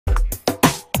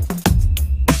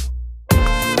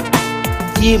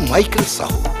ये माइकल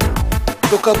साहू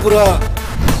तो का पूरा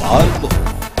माल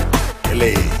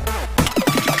हेले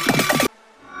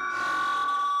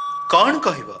कौन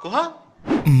कहबा कुहा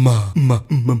मा मा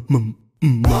मा मा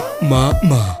मा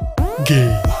मा गे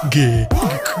गे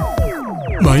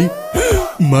माई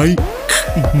माई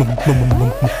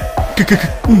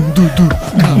दू दू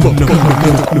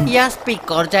या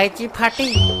स्पीकर जायची फाटी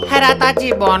हेराता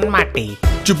जीवन माटी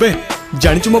चुपे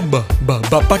जानी मो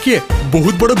बापा किए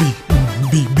बहुत बड़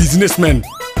बिजनेसमैन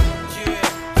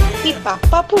ये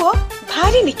बापा पुओ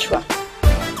भारी मिछुआ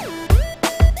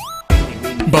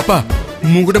बापा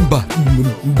मु गोटे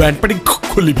बैंड पार्टी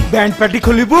खोलिबी बैंड पार्टी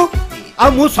खोलिबू आ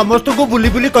मु समस्त को बुली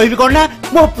बुली कहबी कोन ना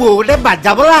मो पुओ गोटे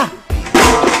बाजा बोला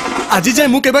आज जाए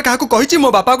मु केबा काहा को कहिछि मो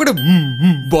बापा गोटे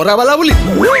बरा वाला बोली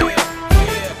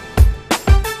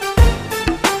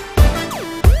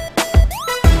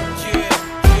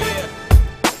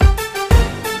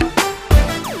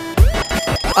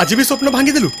आज भी स्वप्न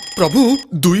भांगी देलु प्रभु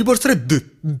 2 वर्ष रे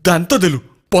दांत देलु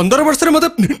 15 वर्ष रे मते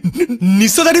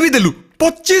निशदारी भी देलु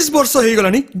 25 वर्ष हे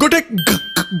गलानी गोटे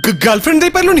गर्लफ्रेंड दे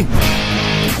पारलुनी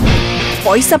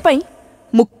पैसा पई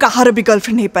मु कहार भी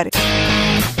गर्लफ्रेंड हे पारे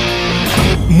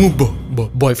मु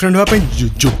बॉयफ्रेंड होआ पई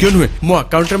योग्य नुहे मो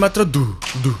अकाउंट रे मात्र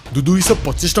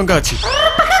 225 टंका अछि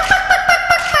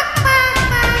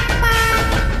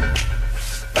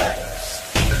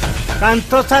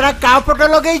कांतो सारा का पट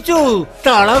लगेइचु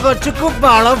तळ गछ को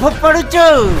बाळ फोपड़ुचु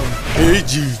ए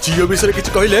जियो विषय किछ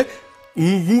कहले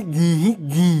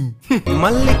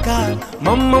मल्लिका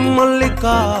मम्मा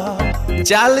मल्लिका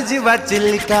चाल जीवा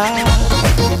चिल्लिका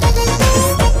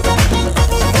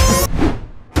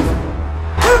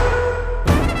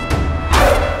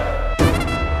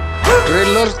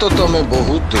ट्रेलर तो तमें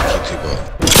बहुत देखी थिबा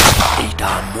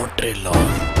एटा मो ट्रेलर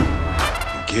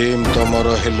गेम तमर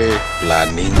हेले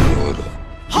प्लानिंग मोर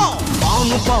हाँ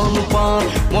पान पान पान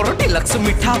मोर डिलक्स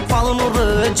मिठा पान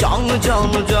रे जान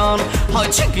जान जान हाँ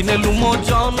छिकिने लुमो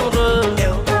जान रे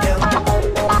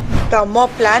तम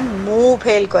प्लान मु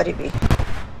फेल करिबी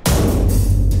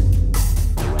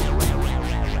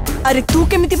अरे तू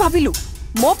केमिति भाबिलु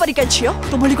मो परिका छियो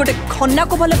तू भली गोटे खन्ना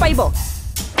को भले पाइबो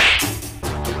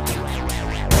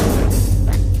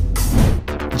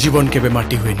जीवन केबे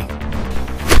माटी हुएनी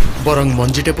बरंग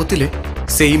मंजीटे पोतिले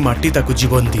सेई माटी ताकू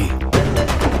जीवन दिए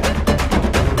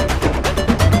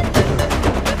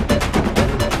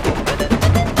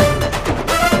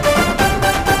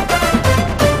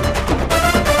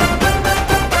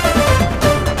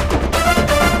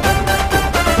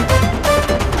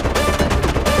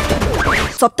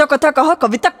सत्य कथा कह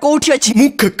कविता कोठी अछि मु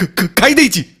खाई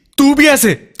देइची तू भी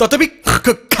आसे तते भी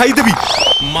खाई देबी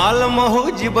माल महु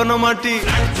जीवन माटी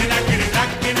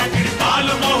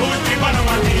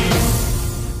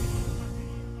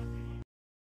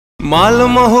माल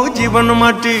महु जीवन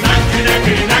माटी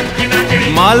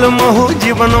माल महु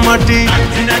जीवन माटी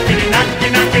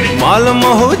माल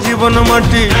महु जीवन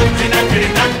माटी